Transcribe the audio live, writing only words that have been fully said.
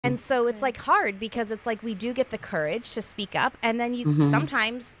And so it's like hard because it's like we do get the courage to speak up, and then you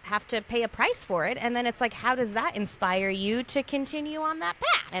sometimes have to pay a price for it. And then it's like, how does that inspire you to continue on that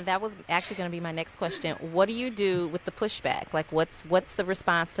path? And that was actually going to be my next question. What do you do with the pushback? Like, what's the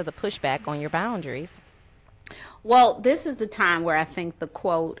response to the pushback on your boundaries? Well, this is the time where I think the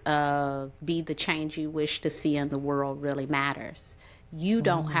quote of "be the change you wish to see in the world" really matters. You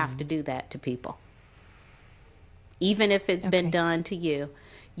don't have to do that to people. Even if it's been done to you,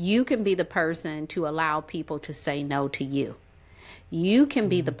 you can be the person to allow people to say no to you. You can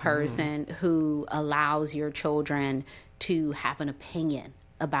be the person who allows your children to have an opinion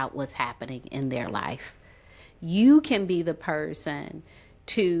about what's happening in their life. You can be the person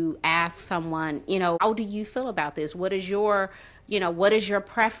to ask someone, how do you feel about this? What is your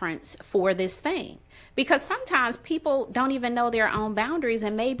preference for this thing? Because sometimes people don't even know their own boundaries,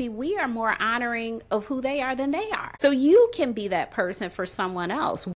 and maybe we are more honoring of who they are than they are. So you can be that person for someone else.